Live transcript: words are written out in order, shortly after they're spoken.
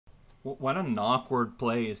What an awkward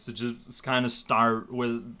place to just kind of start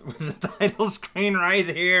with the title screen right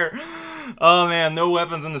here. Oh man, no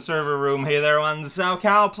weapons in the server room. Hey there, everyone.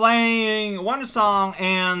 SoCal playing Wandersong,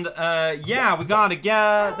 and yeah, we gotta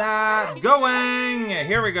get that going.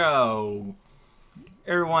 Here we go.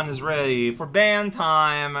 Everyone is ready for band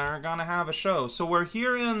time. We're gonna have a show. So we're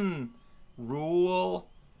here in Rule,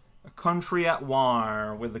 a country at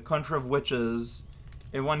war, with the country of witches.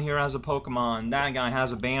 Everyone here has a Pokemon. That guy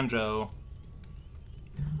has a banjo.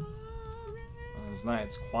 Oh, it's nice.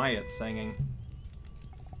 It's quiet singing.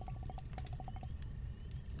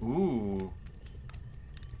 Ooh.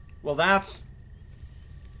 Well, that's...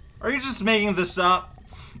 Are you just making this up?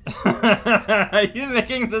 Are you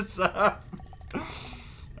making this up?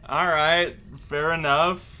 Alright, fair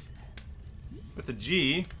enough. With a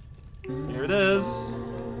G. Here it is.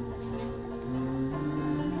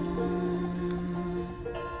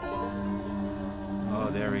 Oh,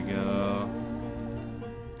 there we go.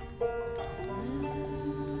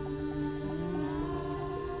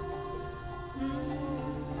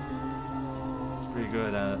 It's pretty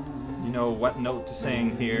good at, you know what note to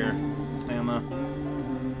sing here, Sama.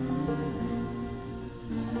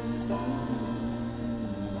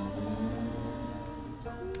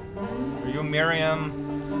 Are you Miriam?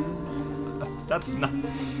 That's not...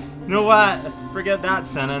 You know what? Forget that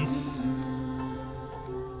sentence.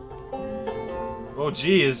 Oh,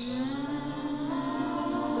 jeez.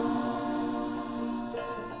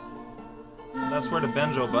 That's where the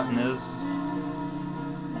banjo button is.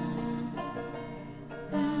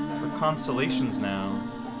 For constellations now.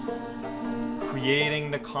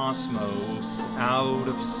 Creating the cosmos out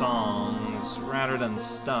of songs rather than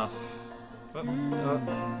stuff.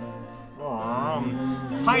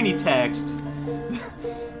 Tiny text.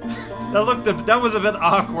 That was a bit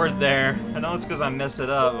awkward there. I know it's because I messed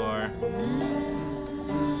it up, or...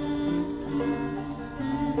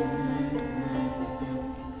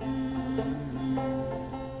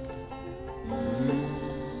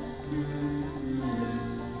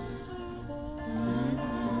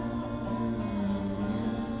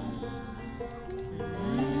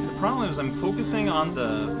 The problem is I'm focusing on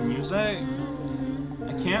the music.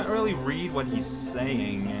 I can't really read what he's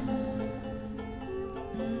saying.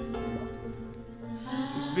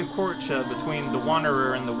 Seems to be a courtship between the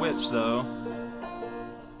Wanderer and the Witch, though.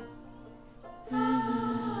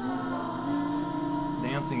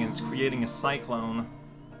 Dancing and it's creating a cyclone.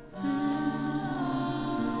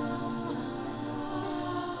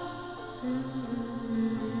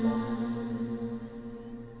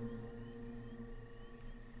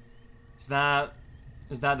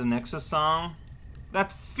 Is that the Nexus song?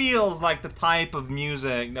 That feels like the type of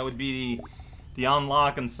music that would be the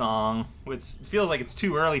Unlockin' song, which feels like it's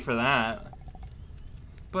too early for that.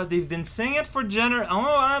 But they've been singing it for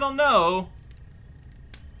oh, I don't know.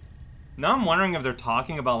 Now I'm wondering if they're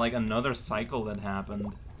talking about like another cycle that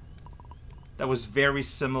happened that was very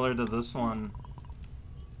similar to this one.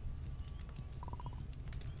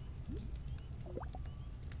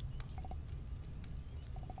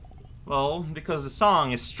 Well, because the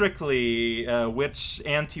song is strictly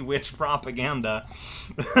anti-witch propaganda.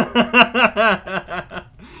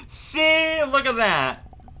 See? Look at that!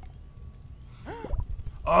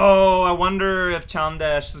 Oh, I wonder if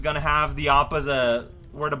Chandesh is gonna have the opposite,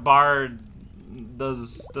 where the bard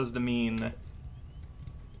does the mean.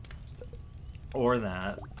 Or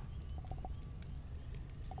that.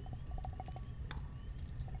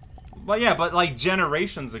 But yeah, but like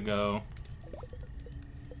generations ago.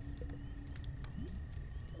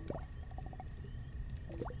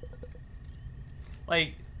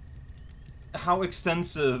 Like, how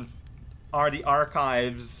extensive are the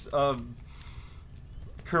archives of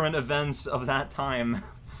current events of that time?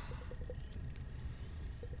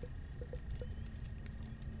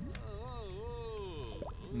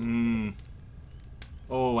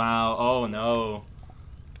 Oh, wow. Oh, no.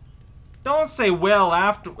 Don't say well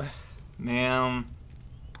after... Man.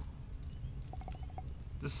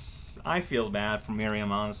 I feel bad for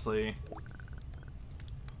Miriam, honestly.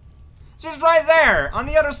 She's right there, on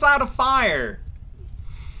the other side of fire.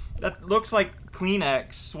 That looks like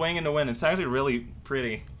Kleenex swaying in the wind. It's actually really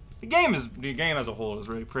pretty. The game as a whole is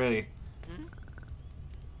really pretty.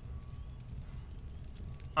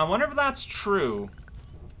 I wonder if that's true.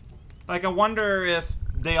 Like, I wonder if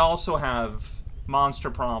they also have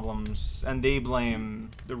monster problems and they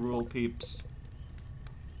blame the Rule peeps.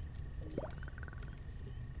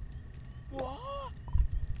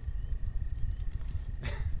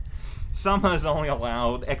 Sama is only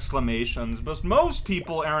allowed exclamations, but most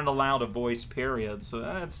people aren't allowed a voice, period, so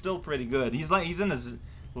that's still pretty good. He's in his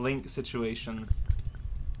Link situation.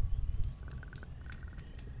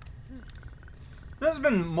 There's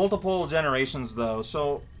been multiple generations though,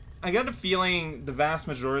 so I get a feeling the vast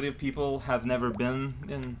majority of people have never been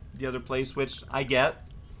in the other place, which I get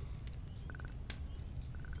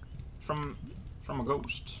from a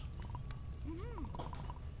ghost.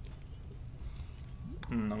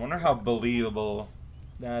 I wonder how believable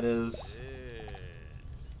that is.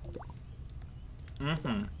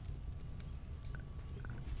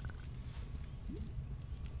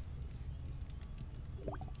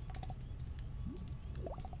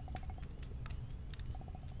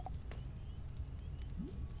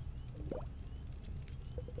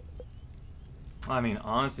 I mean,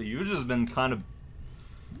 honestly, you've just been kind of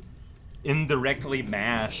indirectly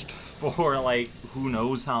mashed for, like, who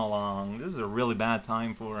knows how long. This is a really bad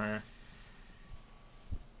time for her.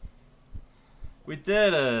 We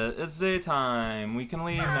did it! It's daytime. We can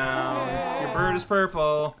leave now. Your bird is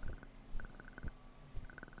purple.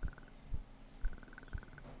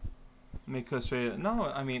 Make us straight.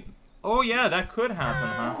 No, I mean... Oh yeah, that could happen,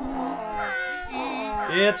 huh?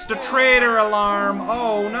 It's the traitor alarm!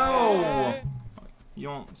 Oh no! You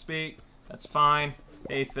won't speak? That's fine.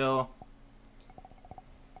 Hey, Phil.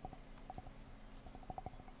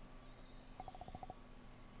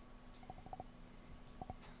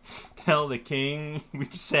 Tell the king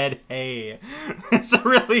we've said hey. It's a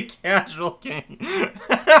really casual king.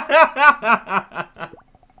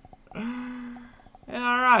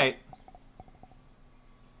 Alright.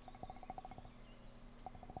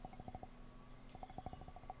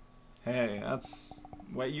 Hey, that's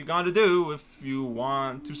what you gotta do if you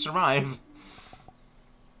want to survive.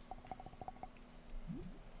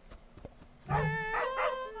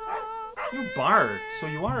 You bark, so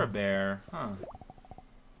you are a bear, huh?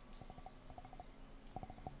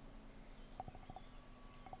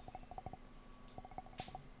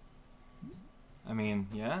 I mean,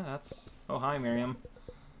 yeah, that's... Oh, hi, Miriam.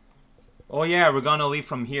 Oh, yeah, we're gonna leave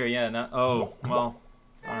from here, yeah, not... Oh, well,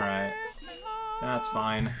 alright. That's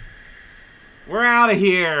fine. We're out of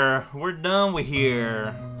here! We're done with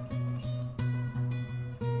here.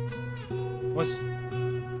 Was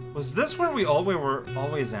this where we were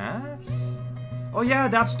always at? Oh, yeah,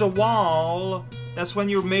 that's the wall. That's when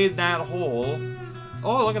you made that hole.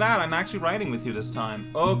 Oh, look at that, I'm actually riding with you this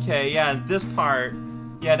time. Okay, yeah, this part...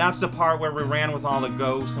 Yeah, that's the part where we ran with all the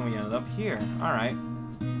ghosts and we ended up here. Alright.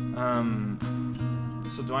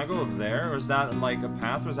 So do I go there? Or is that like a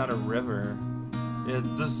path or is that a river?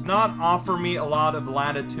 It does not offer me a lot of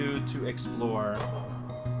latitude to explore.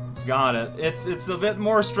 Got it. It's a bit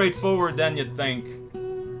more straightforward than you'd think.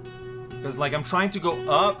 Because like I'm trying to go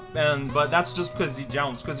up but that's just because he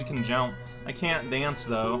jumps, because you can jump. I can't dance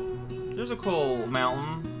though. There's a cool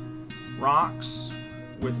mountain. Rocks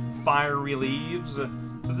with fiery leaves.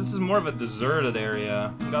 But this is more of a deserted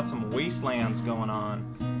area. We've got some wastelands going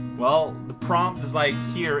on. Well, the prompt is like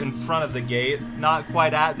here in front of the gate, not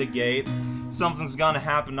quite at the gate. Something's gonna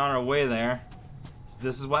happen on our way there.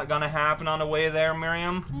 This is what's gonna happen on the way there,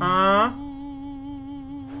 Miriam? Huh?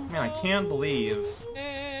 Man, I can't believe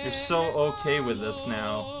you're so okay with this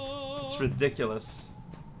now. It's ridiculous.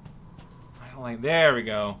 I don't like... There we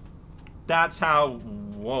go. That's how...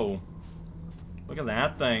 Whoa. Look at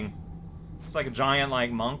that thing. It's like a giant,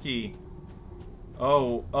 like, monkey.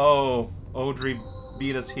 Oh, Audrey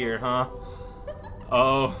beat us here, huh?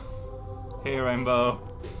 Oh. Hey, Rainbow.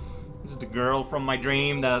 This is the girl from my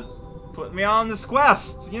dream that put me on this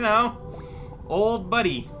quest, you know. Old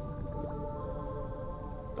buddy.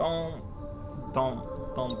 Don't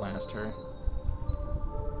blast her.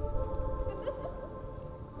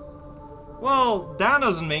 Well, that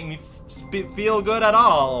doesn't make me feel good at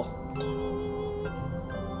all.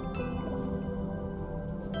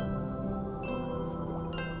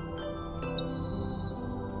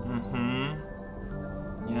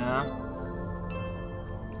 Yeah.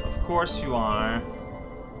 Of course you are.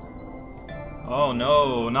 Oh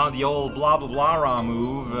no, not the old blah blah blah rah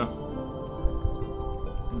move.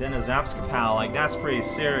 And then a Zapskapal, like that's pretty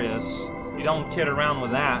serious. You don't kid around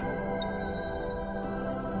with that.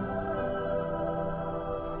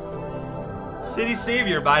 City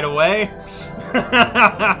Savior, by the way.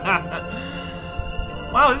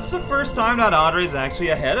 Wow, this is the first time that Audrey's actually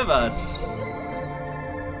ahead of us.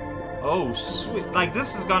 Oh, sweet. Like,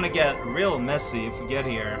 this is gonna get real messy if we get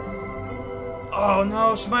here. Oh,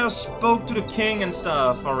 no, she might have spoke to the king and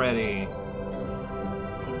stuff already.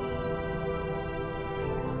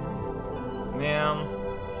 Man.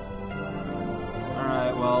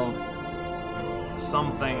 Alright, well...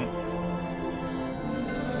 something.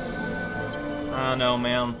 I don't know,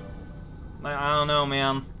 man. I don't know,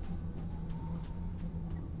 man.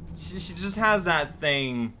 She just has that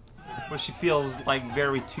thing where she feels like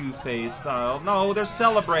very two-faced. Oh, no, they're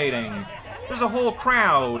celebrating. There's a whole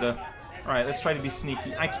crowd. Alright, let's try to be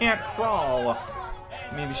sneaky. I can't crawl.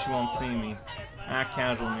 Maybe she won't see me. Act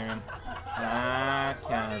casual, Miriam. Act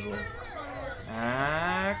casual.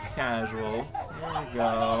 Act casual. Here we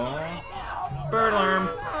go. Bird alarm.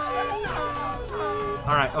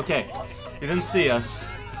 Alright, okay. You didn't see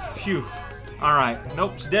us. Phew. Alright.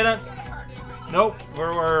 Nope, she didn't. Nope.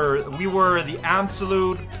 We were the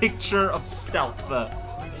absolute picture of stealth.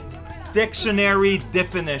 Dictionary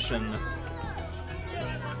definition.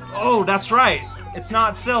 Oh, that's right. It's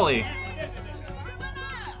not silly.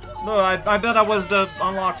 No, I bet that was the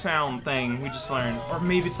unlock sound thing we just learned. Or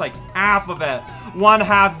maybe it's like half of it. One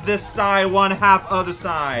half this side, one half other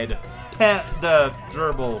side. Pet the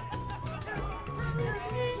gerbil.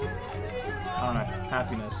 Alright,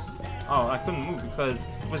 happiness. Oh, I couldn't move because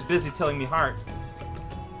it was busy telling me heart.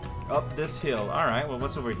 Up this hill. Alright, well,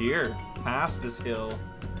 what's over here? Past this hill.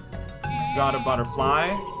 Got a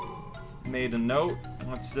butterfly. Made a note.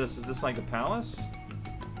 What's this? Is this like a palace?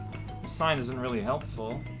 The sign isn't really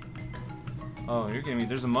helpful. Oh, you're kidding me.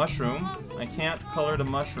 There's a mushroom. I can't color the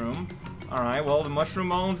mushroom. Alright, well, the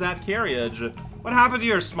mushroom owns that carriage. What happened to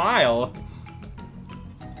your smile?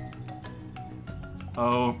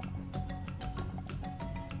 Oh.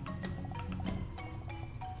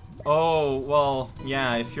 Oh, well,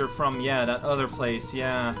 yeah, if you're from, yeah, that other place,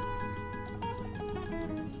 yeah.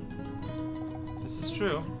 This is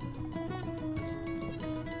true.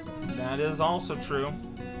 That is also true.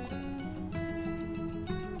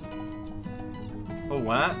 Oh,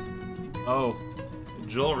 what? Oh,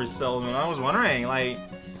 jewelry salesman. I was wondering, like,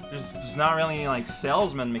 there's not really any, like,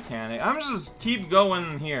 salesman mechanic. I'm just keep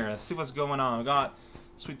going here. Let's see what's going on. We got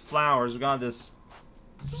sweet flowers. We got this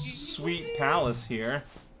sweet palace here.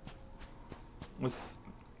 With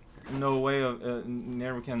no way of,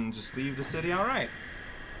 there we can just leave the city. Alright.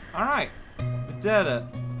 Alright. We did it.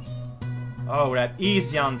 Oh, we're at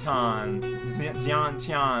Xiantan.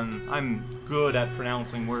 Xiantian. I'm good at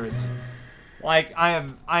pronouncing words. Like,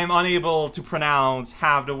 I'm unable to pronounce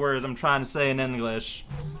half the words I'm trying to say in English.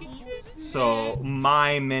 So,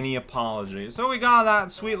 my many apologies. So we got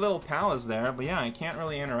that sweet little palace there, but yeah, I can't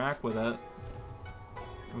really interact with it.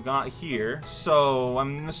 We got here. So,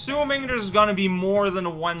 I'm assuming there's gonna be more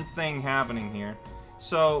than one thing happening here.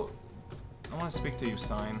 So, I want to speak to you,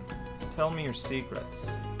 sign. Tell me your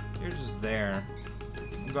secrets. You're just there.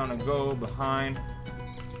 I'm gonna go behind.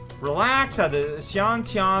 Relax at the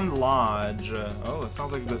Xiantian Lodge. Oh, it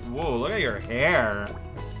sounds like the... Whoa, look at your hair.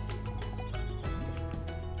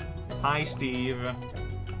 Hi, Steve.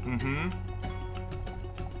 Mm-hmm.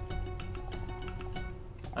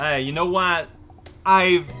 Hey, you know what?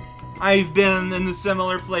 I've been in a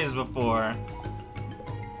similar place before.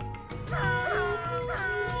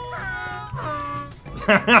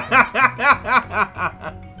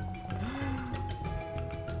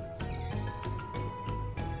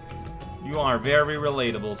 You are very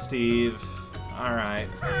relatable, Steve. Alright.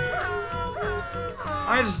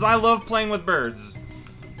 I love playing with birds.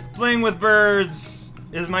 Playing with birds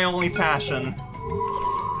is my only passion.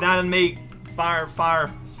 That'd make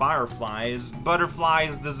fireflies,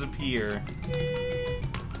 butterflies disappear.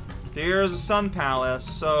 There's a sun palace,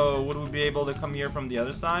 so would we be able to come here from the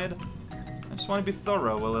other side? I just want to be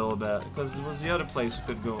thorough a little bit, because it was the other place we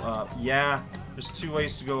could go up. Yeah, there's two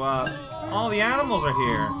ways to go up. All the animals are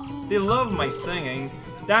here. They love my singing.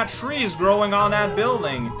 That tree is growing on that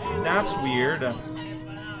building. That's weird.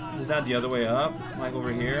 Is that the other way up? Like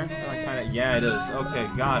over here? Yeah, it is. Okay,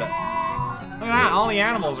 got it. Look at that, all the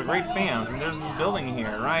animals are great fans. And there's this building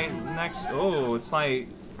here, right next... Oh, it's like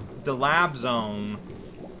the lab zone.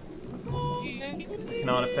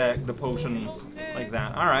 Cannot affect the potion like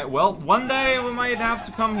that. Alright, well, one day we might have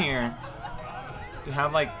to come here. To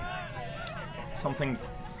have, like, something...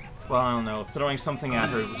 Well, I don't know, throwing something at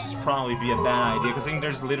her, which is probably be a bad idea, because I think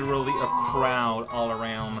there's literally a crowd all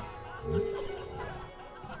around.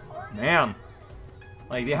 Man.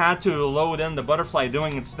 Like, they had to load in the butterfly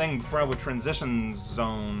doing its thing before I would transition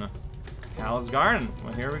zone. Palace Garden.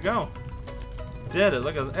 Well, here we go. Did it.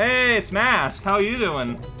 Look at... Hey, it's Mask. How you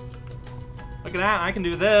doing? Look at that. I can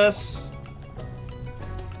do this.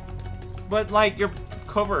 But, like, you're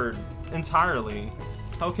covered entirely.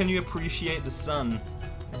 How can you appreciate the sun?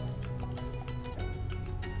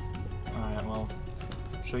 Alright, well.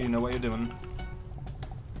 I'm sure you know what you're doing.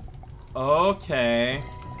 Okay.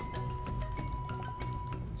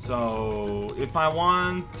 So, if I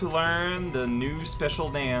want to learn the new special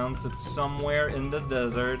dance, it's somewhere in the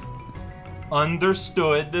desert.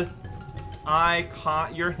 Understood. I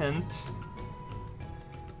caught your hint.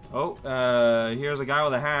 Oh, here's a guy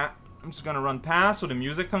with a hat. I'm just gonna run past so the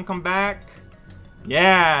music can come back.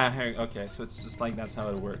 Yeah! Okay, so it's just like that's how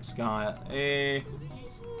it works. Got it.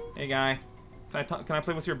 Hey guy. Can I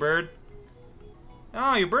play with your bird?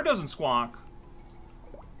 Oh, your bird doesn't squawk.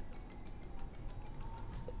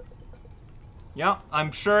 Yep,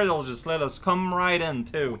 I'm sure they'll just let us come right in,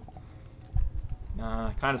 too.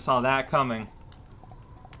 Kind of saw that coming.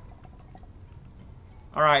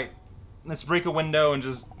 Alright, let's break a window and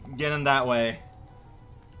just get in that way.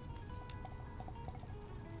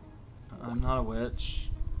 I'm not a witch.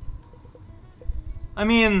 I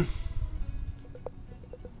mean...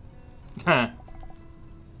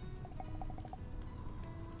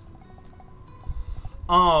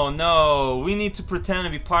 Oh no, we need to pretend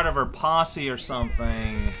to be part of her posse or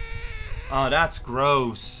something. Oh, that's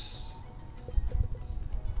gross.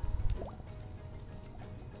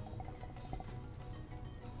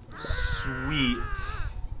 Sweet.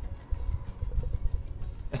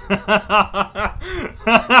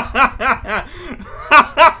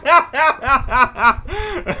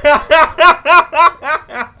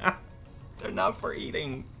 They're not for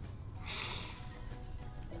eating.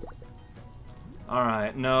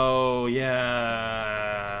 Alright, no,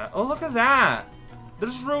 yeah. Oh, look at that.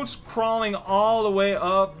 There's roads crawling all the way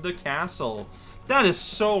up the castle. That is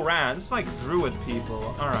so rad. It's like druid people.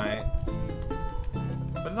 Alright.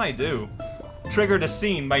 What did I do? Triggered a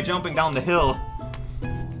scene by jumping down the hill.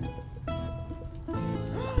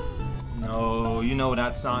 No, you know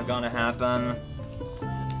that's not gonna happen.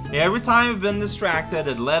 Yeah, every time we've been distracted,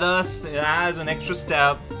 it led us as an extra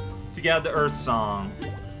step to get the Earth Song.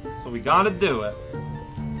 So we gotta do it.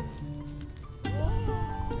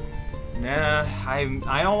 Nah,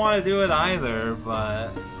 I don't want to do it either,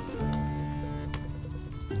 but...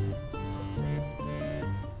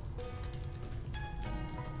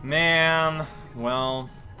 Man,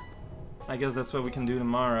 well... I guess that's what we can do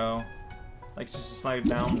tomorrow. Like, just slide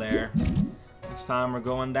down there. Next time we're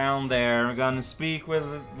going down there, we're gonna speak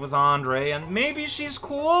with Andre, and maybe she's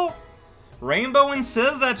cool? Rainbow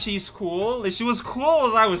insists that she's cool. She was cool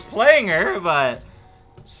as I was playing her, but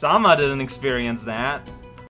Sama didn't experience that.